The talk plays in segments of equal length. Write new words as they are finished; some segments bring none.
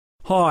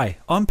Hi,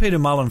 I'm Peter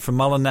Mullen from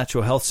Mullen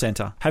Natural Health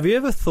Centre. Have you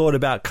ever thought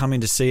about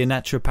coming to see a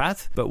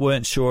naturopath but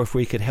weren't sure if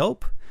we could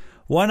help?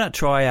 Why not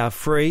try our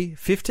free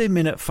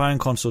 15-minute phone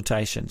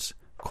consultations?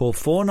 Call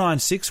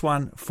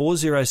 4961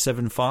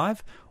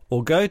 4075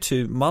 or go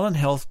to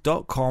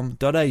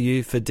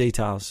mullenhealth.com.au for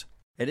details.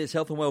 It is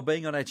Health and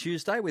Wellbeing on a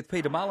Tuesday with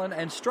Peter Mullen,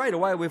 and straight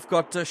away we've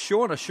got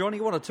Shauna. Shauna,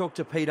 you want to talk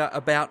to Peter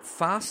about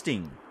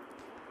fasting?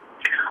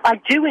 I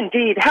do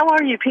indeed. How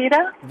are you,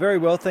 Peter? Very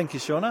well, thank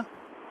you, Shauna.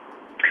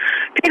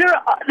 Peter,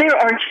 there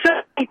are so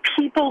many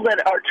people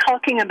that are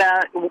talking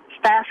about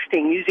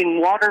fasting, using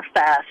water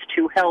fast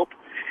to help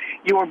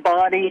your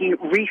body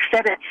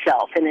reset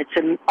itself and its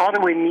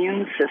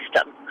autoimmune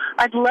system.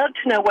 I'd love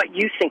to know what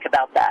you think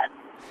about that.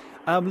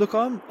 Look,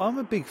 I'm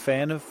a big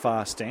fan of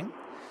fasting,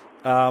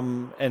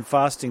 and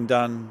fasting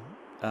done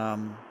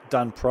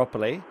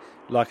properly.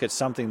 Like it's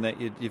something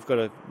that you've got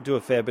to do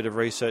a fair bit of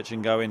research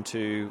and go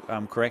into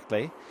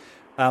correctly.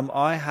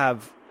 I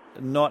have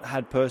not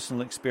had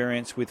personal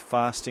experience with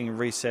fasting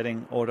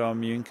resetting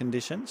autoimmune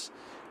conditions.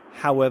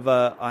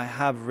 However, I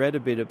have read a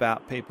bit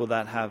about people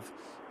that have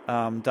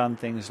done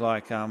things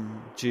like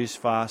juice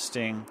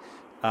fasting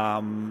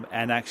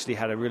and actually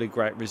had a really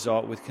great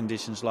result with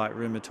conditions like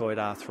rheumatoid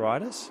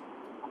arthritis.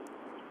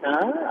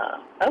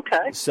 Ah,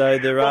 okay. So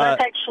that's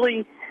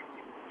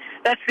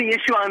the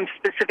issue I'm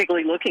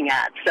specifically looking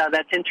at. So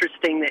that's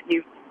interesting that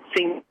you've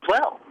seen as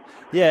well.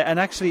 Yeah, and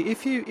actually,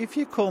 if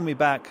you call me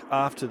back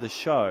after the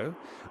show,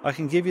 I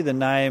can give you the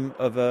name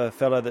of a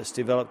fellow that's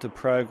developed a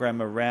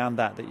program around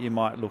that you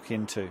might look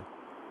into.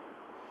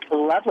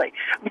 Lovely.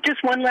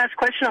 Just one last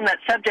question on that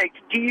subject.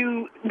 Do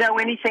you know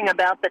anything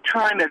about the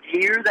time of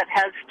year that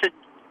has to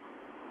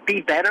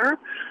be better?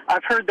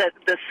 I've heard that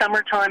the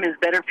summertime is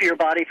better for your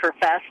body for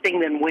fasting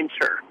than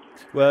winter.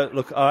 Well,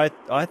 look, I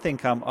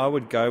think I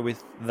would go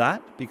with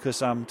that because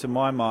to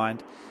my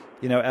mind,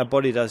 our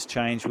body does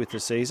change with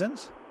the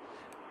seasons.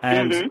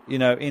 And,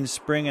 in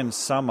spring and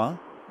summer,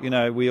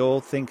 we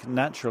all think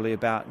naturally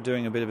about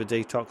doing a bit of a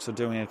detox or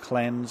doing a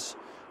cleanse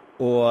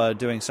or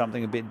doing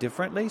something a bit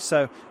differently.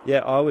 So, yeah,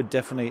 I would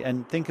definitely,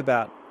 and think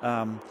about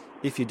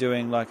if you're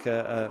doing like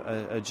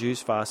a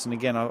juice fast. And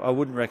again, I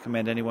wouldn't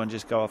recommend anyone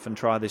just go off and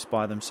try this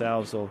by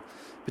themselves or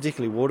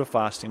particularly water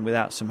fasting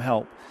without some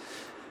help.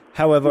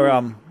 However,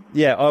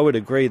 I would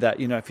agree that,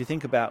 if you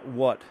think about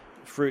what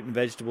fruit and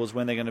vegetables,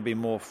 when they're going to be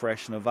more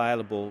fresh and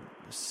available,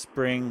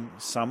 spring,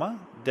 summer,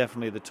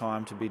 definitely the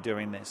time to be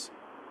doing this.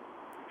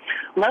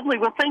 Lovely.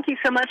 Well, thank you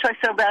so much. I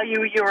so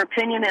value your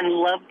opinion and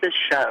love the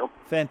show.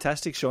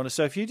 Fantastic, Shauna.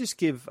 So if you just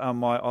give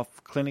my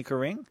off clinic a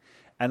ring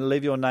and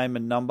leave your name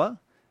and number,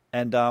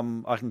 and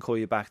I can call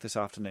you back this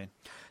afternoon.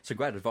 So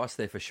great advice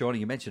there for Shauna.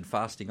 You mentioned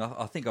fasting.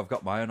 I think I've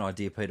got my own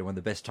idea, Peter, when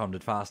the best time to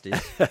fast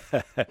is.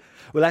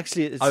 Well,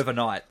 actually, it's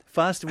overnight.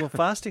 Fasting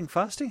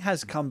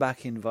has come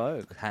back in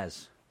vogue. It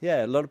has.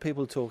 Yeah, a lot of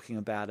people talking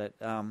about it.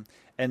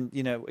 And,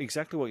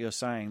 exactly what you're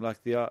saying,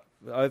 like the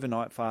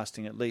overnight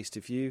fasting, at least,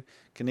 if you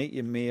can eat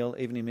your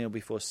evening meal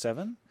before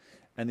 7,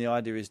 and the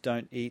idea is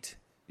don't eat,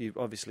 you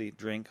obviously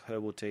drink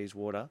herbal teas,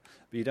 water,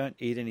 but you don't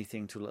eat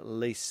anything till at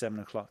least 7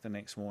 o'clock the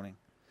next morning.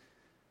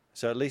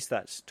 So at least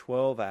that's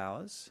 12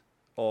 hours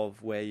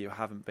of where you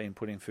haven't been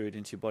putting food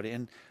into your body.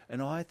 And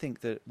I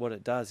think that what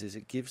it does is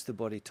it gives the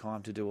body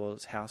time to do all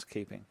its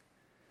housekeeping.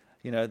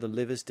 The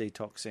liver's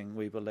detoxing,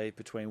 we believe,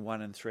 between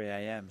 1 and 3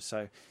 a.m.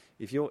 So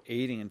if you're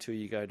eating until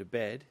you go to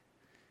bed,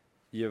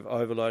 you've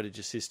overloaded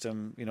your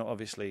system.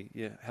 Obviously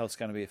your health's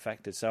going to be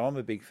affected. So I'm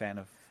a big fan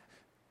of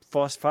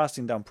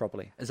fasting done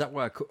properly. Is that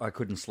why I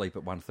couldn't sleep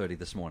at 1:30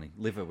 this morning?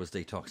 Liver was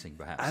detoxing,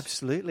 perhaps.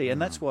 Absolutely,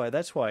 and that's why,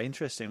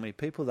 interestingly,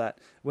 people that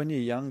when you're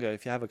younger,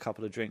 if you have a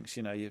couple of drinks,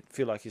 you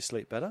feel like you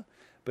sleep better.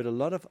 But a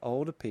lot of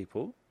older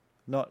people,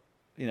 not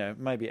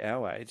maybe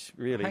our age,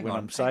 really, Hang when on,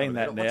 I'm saying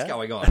that now. What's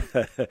going on?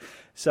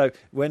 So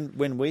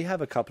when we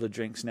have a couple of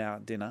drinks now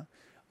at dinner,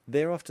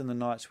 they're often the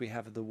nights we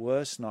have the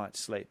worst night's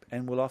sleep,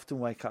 and we'll often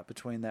wake up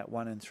between that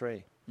 1 and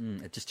 3.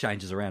 It just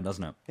changes around,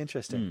 doesn't it?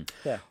 Interesting.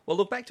 Yeah. Well,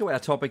 look, back to our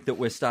topic that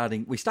we're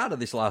starting. We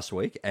started this last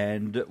week,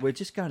 and we're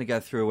just going to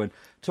go through and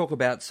talk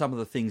about some of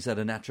the things that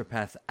a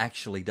naturopath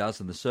actually does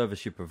and the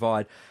service you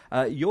provide.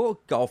 Your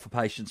goal for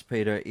patients,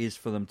 Peter, is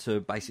for them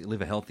to basically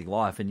live a healthy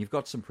life, and you've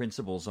got some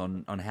principles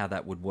on how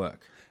that would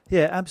work.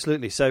 Yeah,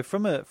 absolutely. So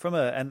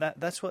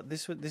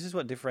this is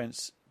what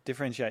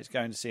differentiates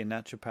going to see a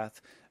naturopath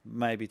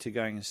maybe to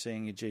going and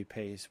seeing your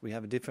GPs. We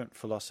have a different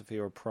philosophy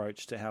or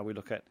approach to how we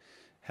look at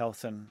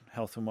health and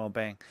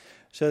well-being.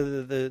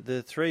 So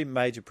the three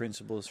major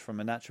principles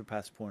from a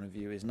naturopath's point of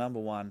view is, number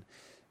one,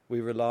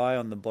 we rely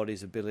on the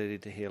body's ability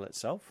to heal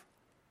itself.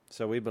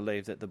 So we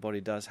believe that the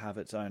body does have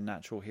its own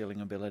natural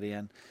healing ability,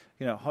 and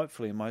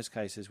hopefully in most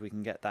cases we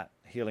can get that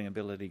healing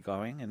ability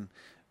going and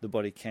the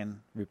body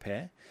can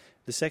repair.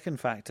 The second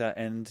factor,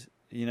 and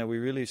we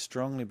really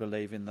strongly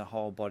believe in the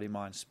whole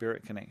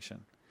body-mind-spirit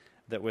connection,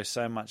 that we're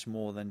so much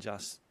more than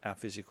just our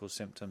physical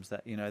symptoms,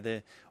 that,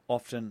 there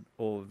often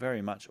or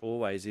very much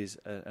always is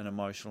an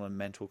emotional and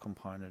mental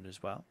component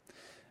as well.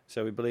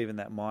 So we believe in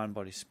that mind,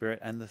 body, spirit.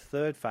 And the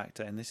third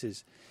factor, and this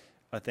is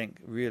I think,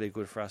 really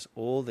good for us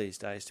all these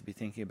days to be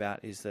thinking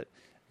about is that,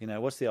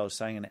 what's the old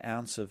saying? An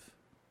ounce of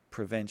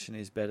prevention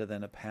is better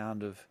than a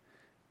pound of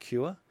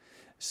cure.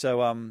 So,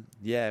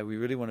 we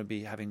really want to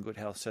be having good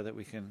health so that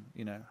we can,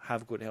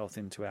 have good health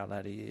into our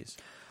latter years.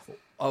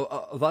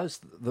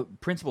 The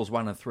principles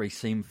 1 and 3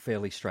 seem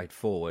fairly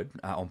straightforward,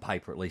 on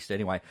paper at least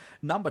anyway.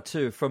 Number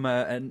 2, from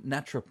a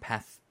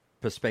naturopath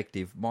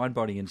perspective, mind,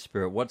 body and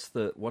spirit, what's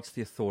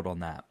your thought on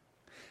that?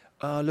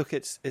 Look,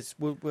 it's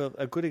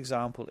a good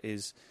example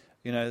is,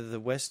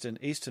 the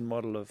Eastern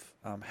model of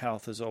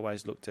health has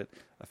always looked at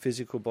a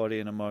physical body,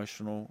 an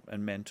emotional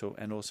and mental,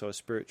 and also a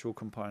spiritual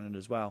component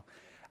as well.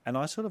 And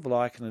I sort of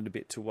liken it a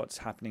bit to what's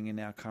happening in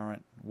our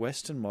current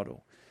Western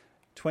model.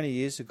 20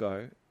 years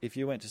ago, if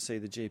you went to see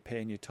the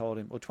GP and you told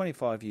him, or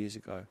 25 years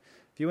ago,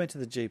 if you went to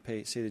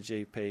see the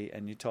GP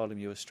and you told him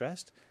you were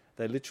stressed,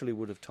 they literally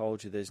would have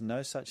told you there's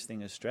no such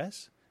thing as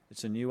stress.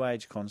 It's a new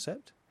age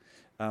concept.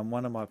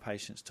 One of my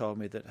patients told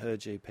me that her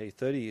GP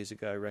 30 years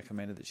ago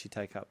recommended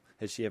that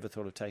has she ever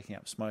thought of taking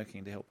up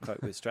smoking to help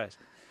cope with stress?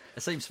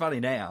 It seems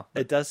funny now.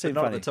 It does seem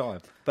funny. Not at the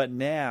time. But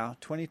now,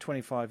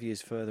 25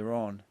 years further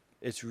on,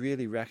 it's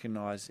really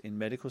recognised in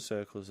medical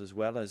circles as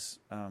well as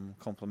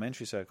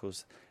complementary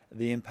circles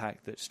the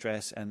impact that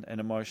stress and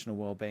emotional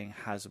well-being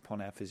has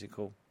upon our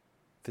physical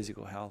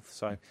health.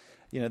 So,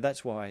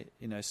 that's why,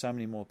 so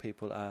many more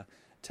people are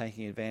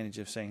taking advantage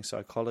of seeing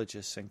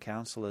psychologists and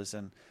counsellors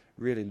and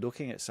really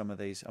looking at some of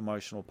these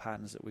emotional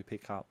patterns that we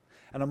pick up.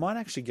 And I might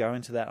actually go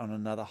into that on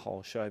another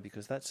whole show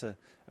because that's a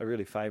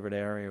really favourite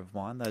area of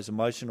mine, those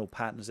emotional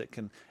patterns that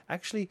can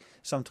actually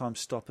sometimes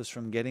stop us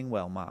from getting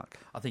well, Mark.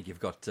 I think you've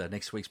got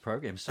next week's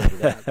program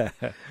sorted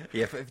out.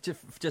 Yeah,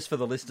 just for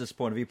the listener's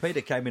point of view,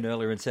 Peter came in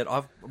earlier and said,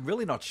 I'm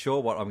really not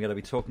sure what I'm going to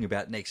be talking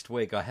about next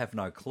week. I have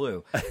no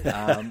clue.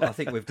 I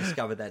think we've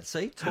discovered that.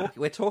 See,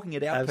 we're talking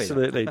it out,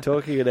 Absolutely, Peter.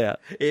 talking it out.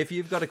 If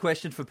you've got a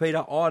question for Peter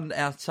on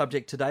our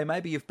subject today,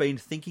 maybe you've been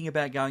thinking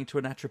about going to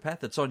a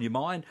naturopath, it's on your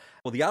mind.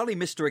 Well, the only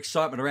Mr.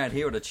 Excitement around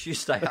here on a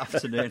Tuesday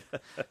afternoon,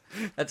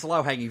 that's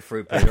low-hanging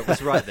fruit, Peter. It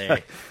was right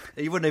there.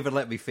 You wouldn't even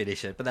let me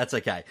finish it, but that's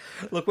okay.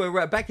 Look,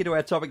 we're back into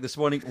our topic this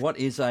morning. What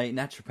is a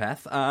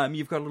naturopath?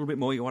 You've got a little bit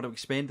more you want to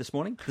expand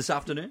this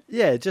afternoon?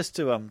 Yeah, just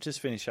to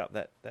finish up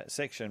that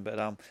section.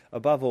 But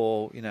above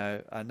all,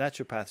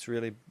 naturopaths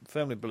really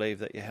firmly believe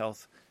that your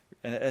health,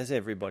 and as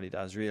everybody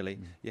does really,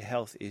 your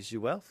health is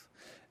your wealth.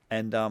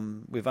 And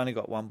we've only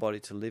got one body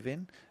to live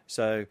in.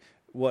 So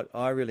what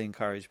I really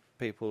encourage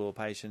people or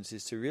patients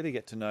is to really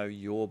get to know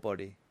your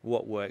body,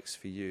 what works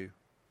for you.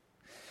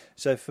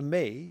 So for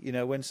me,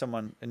 when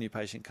a new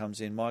patient comes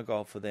in, my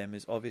goal for them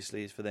is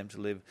for them to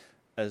live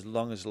as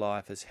long as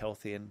life as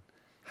healthy and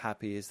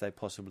happy as they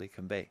possibly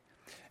can be.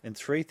 And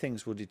 3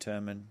 things will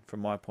determine,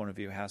 from my point of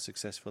view, how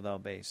successful they'll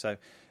be. So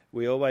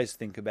we always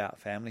think about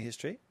family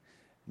history.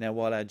 Now,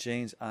 while our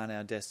genes aren't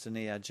our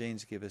destiny, our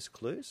genes give us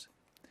clues.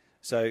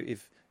 So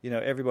if,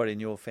 everybody in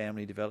your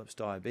family develops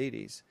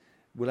diabetes,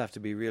 we'll have to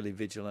be really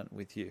vigilant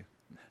with you.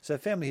 So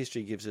family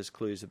history gives us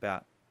clues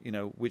about,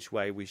 which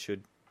way we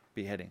should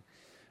be heading.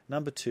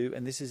 Number 2,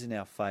 and this is in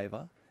our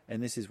favour,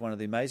 and this is one of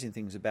the amazing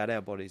things about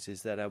our bodies,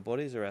 is that our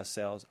bodies or our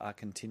cells are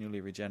continually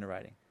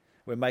regenerating.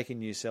 We're making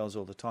new cells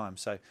all the time.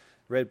 So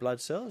red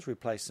blood cells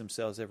replace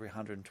themselves every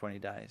 120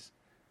 days.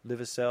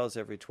 Liver cells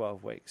every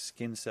 12 weeks.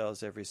 Skin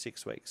cells every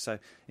 6 weeks. So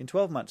in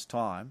 12 months'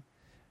 time,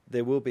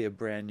 there will be a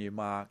brand new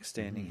Mark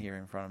standing here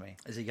in front of me.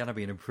 Is it going to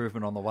be an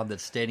improvement on the one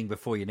that's standing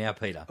before you now,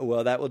 Peter?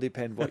 Well, that will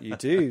depend what you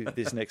do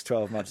this next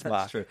 12 months,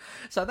 Mark. That's true.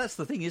 So that's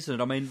the thing, isn't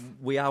it? I mean,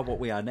 we are what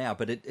we are now,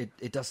 but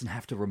it doesn't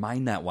have to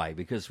remain that way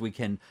because we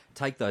can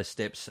take those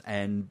steps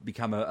and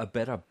become a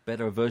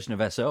better version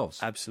of ourselves.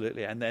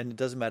 Absolutely. And then it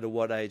doesn't matter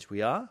what age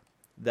we are,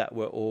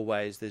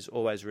 there's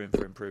always room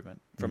for improvement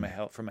from a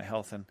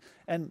health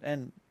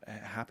and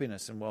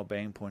happiness and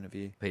well-being point of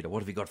view. Peter,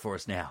 what have you got for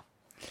us now?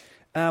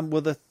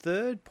 Well, the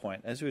third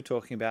point, as we were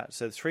talking about,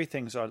 so 3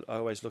 things I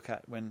always look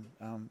at when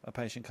a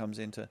patient comes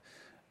in to,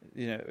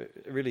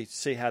 really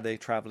see how they're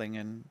travelling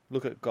and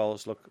look at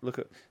goals, look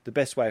at the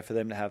best way for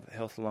them to have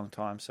health a long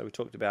time. So we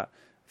talked about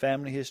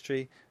family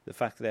history, the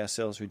fact that our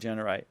cells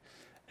regenerate.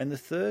 And the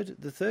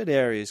third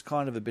area is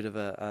kind of a bit of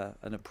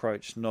an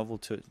approach novel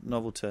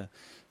to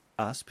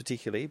us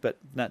particularly, but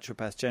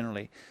naturopaths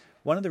generally.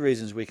 One of the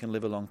reasons we can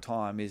live a long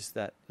time is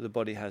that the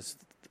body has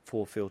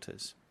 4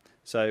 filters.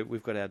 So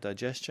we've got our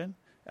digestion,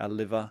 our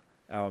liver,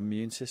 our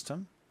immune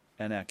system,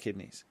 and our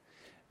kidneys.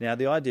 Now,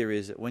 the idea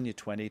is that when you're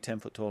 20, 10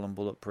 foot tall and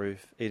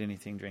bulletproof, eat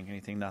anything, drink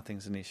anything,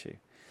 nothing's an issue.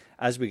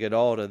 As we get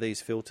older,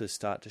 these filters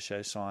start to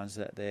show signs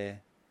that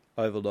they're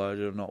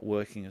overloaded or not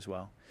working as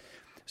well.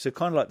 So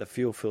kind of like the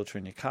fuel filter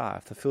in your car.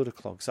 If the filter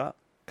clogs up,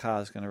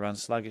 car's going to run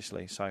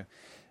sluggishly. So,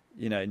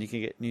 and you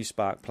can get new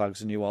spark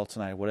plugs, a new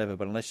alternator, whatever,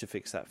 but unless you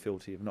fix that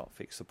filter, you've not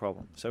fixed the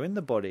problem. So in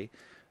the body,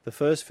 the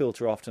first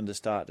filter often to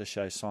start to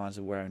show signs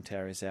of wear and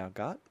tear is our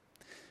gut.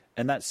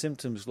 And that's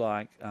symptoms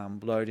like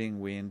bloating,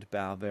 wind,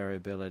 bowel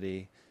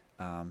variability,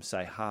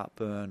 say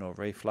heartburn or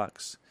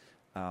reflux,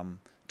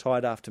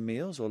 tired after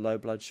meals or low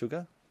blood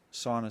sugar,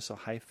 sinus or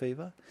hay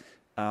fever,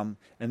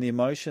 And the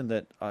emotion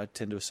that I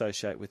tend to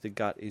associate with the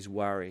gut is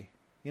worry.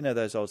 You know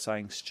those old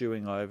sayings,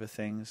 stewing over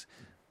things,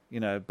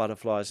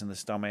 butterflies in the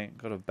stomach,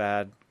 got a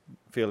bad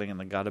feeling in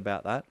the gut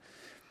about that.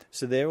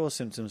 So they're all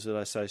symptoms that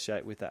I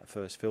associate with that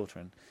first filter.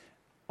 And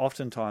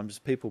oftentimes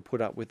people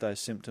put up with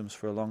those symptoms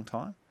for a long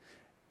time.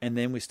 And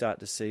then we start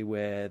to see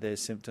where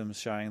there's symptoms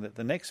showing that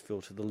the next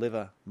filter, the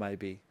liver, may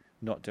be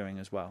not doing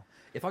as well.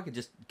 If I could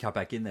just cut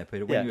back in there,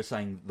 Peter, when you were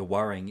saying the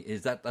worrying,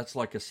 is that's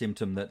like a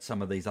symptom that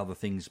some of these other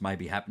things may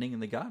be happening in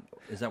the gut?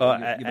 Is that what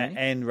you mean?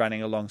 And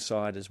running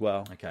alongside as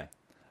well. Okay.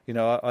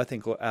 I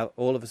think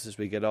all of us as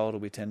we get older,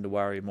 we tend to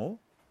worry more.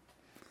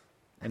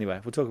 Anyway,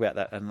 we'll talk about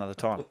that at another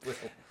time.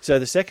 So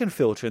the second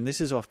filter, and this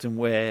is often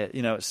where,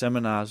 at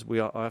seminars, I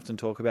often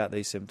talk about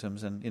these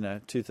symptoms and,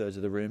 2/3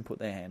 of the room put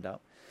their hand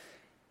up.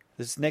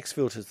 This next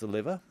filter is the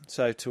liver.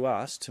 So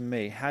to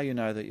me, how you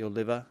know that your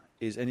liver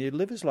is, and your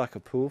liver's like a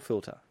pool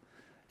filter.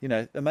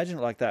 Imagine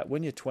it like that.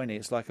 When you're 20,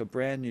 it's like a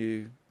brand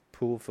new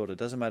pool filter. It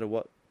doesn't matter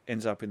what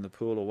ends up in the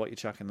pool or what you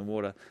chuck in the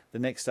water. The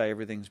next day,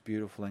 everything's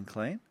beautiful and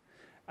clean.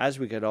 As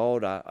we get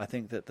older, I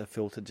think that the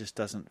filter just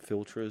doesn't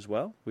filter as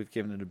well. We've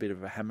given it a bit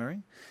of a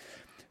hammering.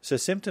 So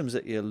symptoms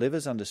that your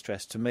liver's under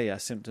stress, to me, are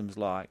symptoms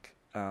like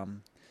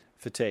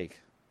fatigue.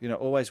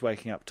 Always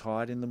waking up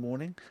tired in the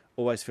morning,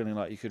 always feeling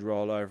like you could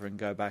roll over and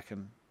go back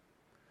and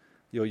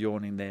you're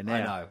yawning there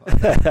now.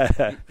 I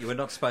know. You were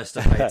not supposed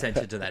to pay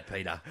attention to that,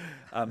 Peter.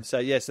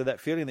 So that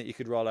feeling that you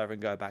could roll over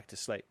and go back to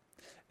sleep.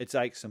 It's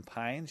aches and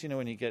pains.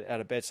 When you get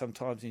out of bed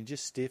sometimes you're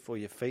just stiff or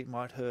your feet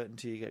might hurt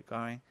until you get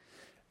going.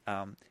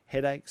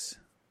 Headaches,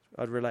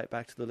 I'd relate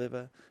back to the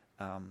liver.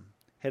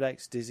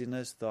 Headaches,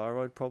 dizziness,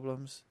 thyroid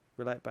problems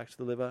relate back to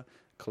the liver.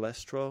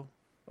 Cholesterol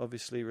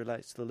obviously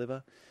relates to the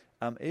liver.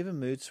 Even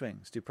mood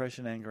swings,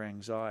 depression, anger,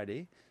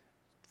 anxiety,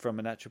 from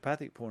a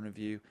naturopathic point of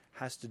view,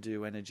 has to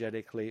do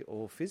energetically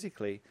or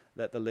physically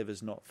that the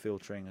liver's not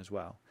filtering as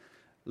well.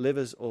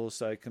 Livers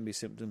also can be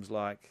symptoms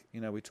like,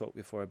 we talked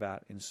before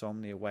about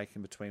insomnia,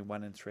 waking between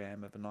 1 and 3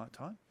 a.m. of the night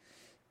time.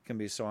 It can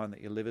be a sign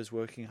that your liver's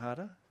working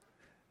harder.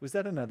 Was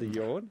that another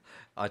yawn?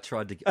 I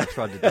tried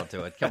to not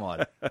do it. Come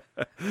on.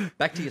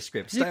 Back to your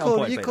script. Stay on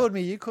point, you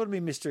Peter. called me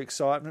Mr.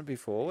 Excitement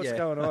before. What's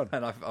going on?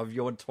 And I've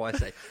yawned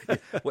twice.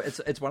 Well,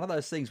 it's one of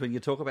those things when you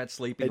talk about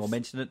sleeping or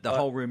mention it, the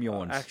whole room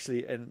yawns.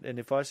 Actually, and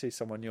if I see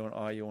someone yawn,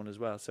 I yawn as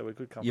well. So we're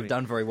good company. You've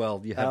done very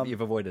well. You've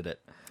avoided it.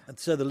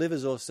 So the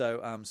liver's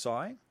also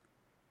sighing.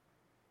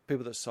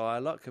 People that sigh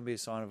a lot can be a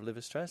sign of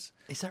liver stress.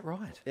 Is that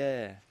right?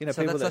 Yeah.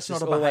 So people that's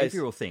not a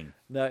behavioural thing.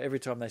 No, every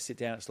time they sit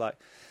down, it's like...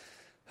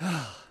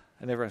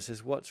 And everyone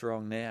says, what's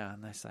wrong now?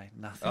 And they say,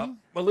 nothing. Oh,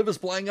 my liver's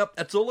playing up.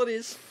 That's all it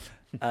is.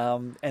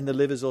 And the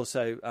liver's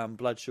also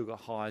blood sugar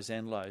highs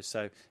and lows.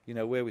 So,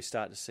 where we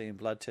start to see in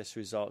blood test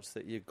results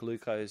that your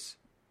glucose,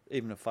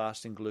 even a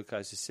fasting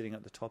glucose, is sitting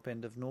at the top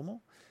end of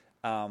normal,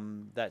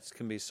 that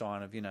can be a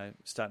sign of,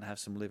 starting to have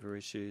some liver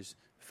issues.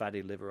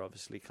 Fatty liver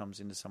obviously comes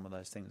into some of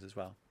those things as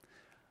well.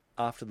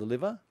 After the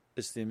liver,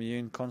 it's the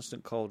immune,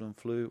 constant cold and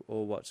flu,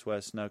 or what's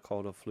worse, no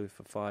cold or flu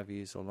for 5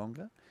 years or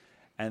longer.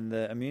 And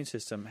the immune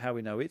system, how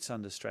we know it's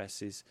under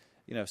stress is,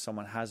 if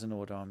someone has an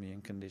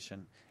autoimmune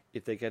condition,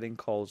 if they're getting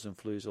colds and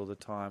flus all the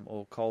time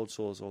or cold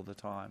sores all the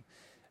time,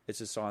 it's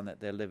a sign that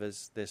their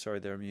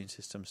immune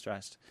system's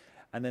stressed.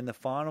 And then the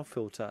final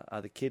filter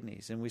are the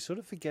kidneys. And we sort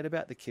of forget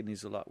about the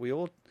kidneys a lot. We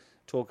all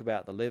talk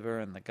about the liver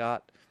and the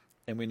gut,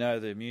 and we know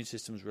the immune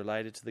system's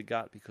related to the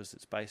gut because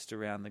it's based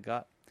around the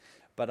gut.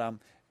 But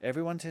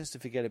everyone tends to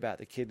forget about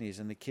the kidneys,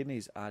 and the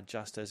kidneys are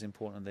just as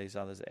important in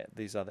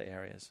these other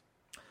areas.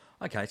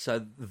 Okay,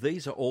 so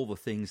these are all the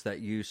things that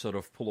you sort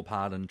of pull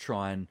apart and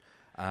try and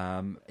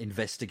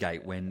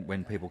investigate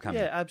when people come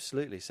in. Yeah,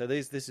 absolutely. So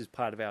this is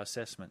part of our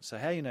assessment. So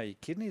how you know your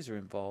kidneys are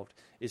involved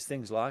is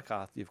things like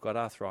you've got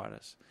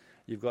arthritis,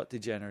 you've got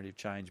degenerative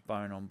change,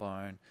 bone on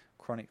bone,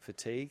 chronic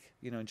fatigue.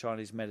 In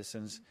Chinese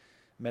medicine,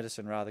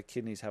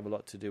 kidneys have a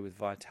lot to do with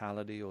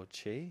vitality or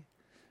qi.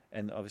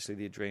 And obviously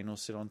the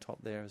adrenals sit on top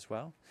there as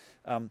well.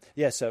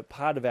 So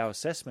part of our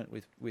assessment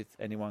with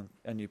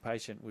a new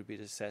patient, would be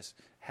to assess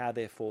how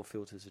their 4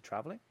 filters are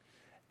travelling.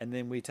 And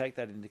then we take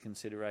that into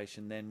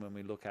consideration then when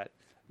we look at,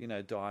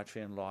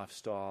 dietary and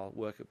lifestyle,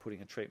 work at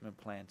putting a treatment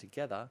plan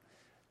together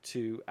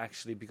to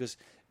actually, because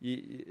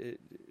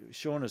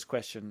Shauna's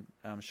question,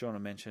 Shauna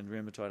mentioned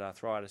rheumatoid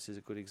arthritis is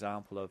a good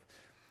example of,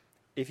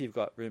 if you've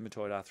got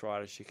rheumatoid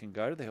arthritis, you can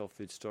go to the health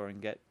food store and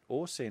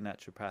see a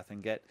naturopath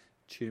and get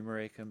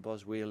turmeric and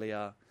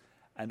boswellia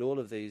and all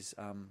of these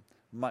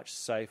much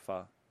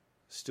safer,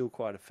 still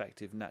quite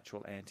effective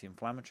natural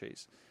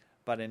anti-inflammatories.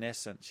 But in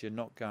essence, you're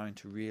not going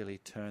to really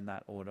turn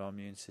that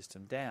autoimmune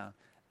system down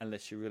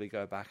unless you really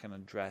go back and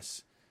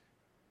address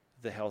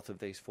the health of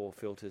these 4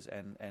 filters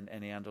and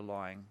any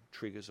underlying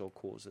triggers or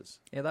causes.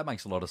 Yeah, that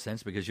makes a lot of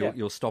sense because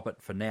you'll stop it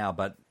for now,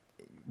 but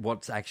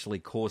what's actually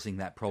causing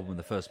that problem in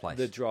the first place?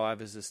 The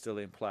drivers are still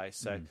in place.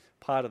 So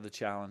part of the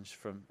challenge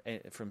for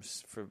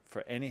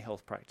any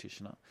health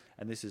practitioner,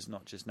 and this is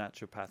not just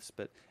naturopaths,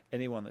 but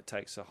anyone that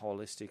takes a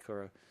holistic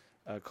or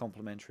a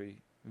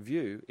complementary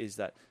view, is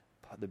that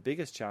the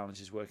biggest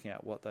challenge is working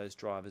out what those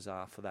drivers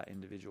are for that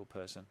individual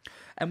person.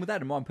 And with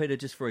that in mind, Peter,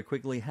 just very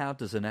quickly, how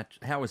is a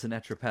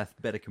naturopath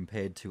better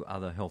compared to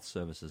other health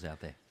services out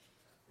there?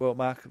 Well,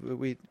 Mark,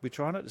 we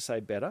try not to say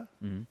better.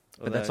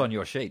 Mm-hmm. But that's on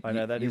your sheet. I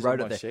know that you is wrote on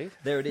it my there. sheet.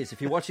 There it is.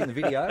 If you're watching the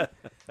video,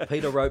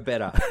 Peter wrote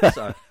better.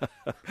 So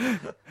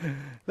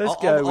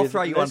I'll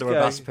throw you under a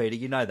bus, Peter.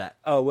 You know that.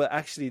 Oh well,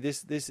 actually,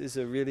 this is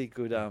a really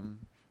good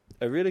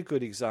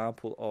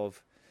example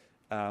of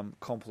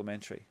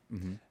complementary.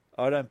 Mm-hmm.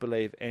 I don't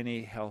believe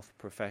any health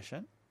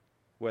profession,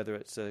 whether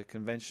it's a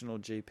conventional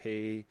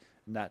GP,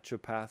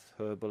 naturopath,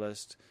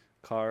 herbalist,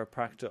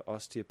 chiropractor,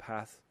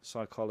 osteopath,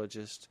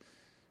 psychologist,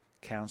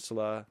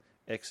 counsellor,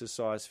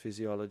 exercise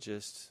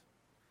physiologist,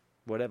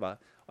 whatever,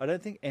 I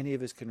don't think any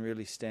of us can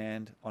really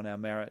stand on our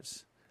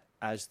merits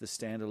as the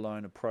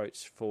standalone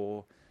approach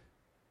for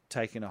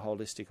taking a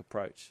holistic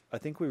approach. I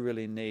think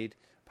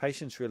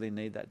patients really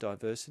need that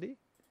diversity,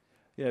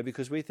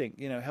 because we think,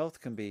 health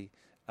can be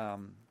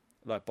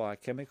like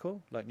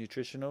biochemical, like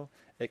nutritional.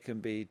 It can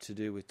be to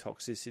do with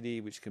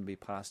toxicity, which can be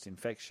past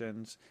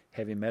infections,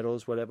 heavy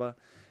metals, whatever.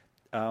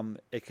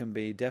 It can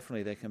be there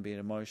can be an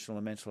emotional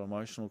and mental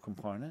emotional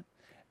component.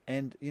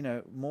 And,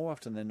 more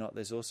often than not,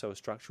 there's also a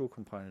structural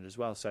component as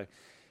well. So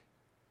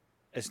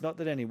it's not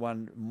that any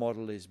one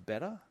model is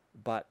better,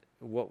 but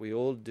what we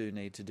all do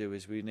need to do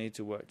is we need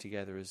to work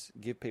together as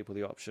give people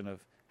the option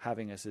of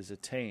having us as a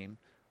team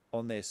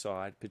on their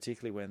side,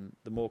 particularly when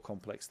the more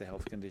complex the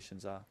health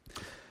conditions are.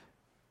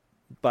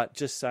 But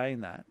just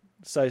saying that,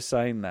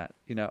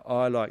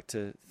 I like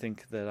to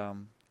think that,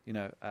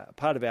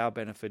 part of our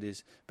benefit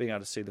is being able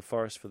to see the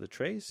forest for the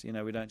trees.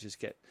 We don't just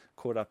get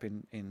caught up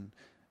in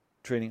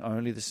treating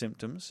only the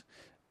symptoms,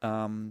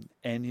 and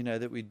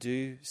that we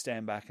do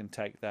stand back and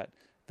take that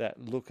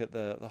look at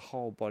the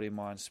whole body,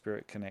 mind,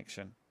 spirit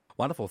connection.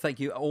 Wonderful.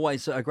 Thank you.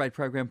 Always a great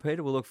program,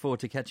 Peter. We'll look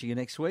forward to catching you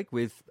next week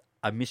with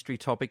a mystery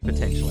topic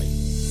potentially.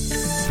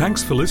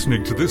 Thanks for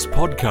listening to this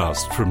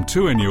podcast from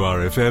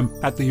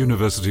 2NURFM at the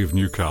University of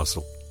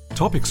Newcastle.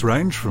 Topics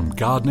range from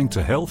gardening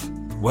to health,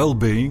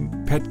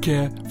 well-being, pet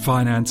care,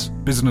 finance,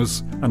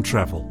 business and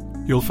travel.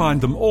 You'll find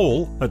them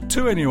all at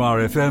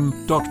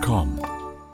 2NURFM.com.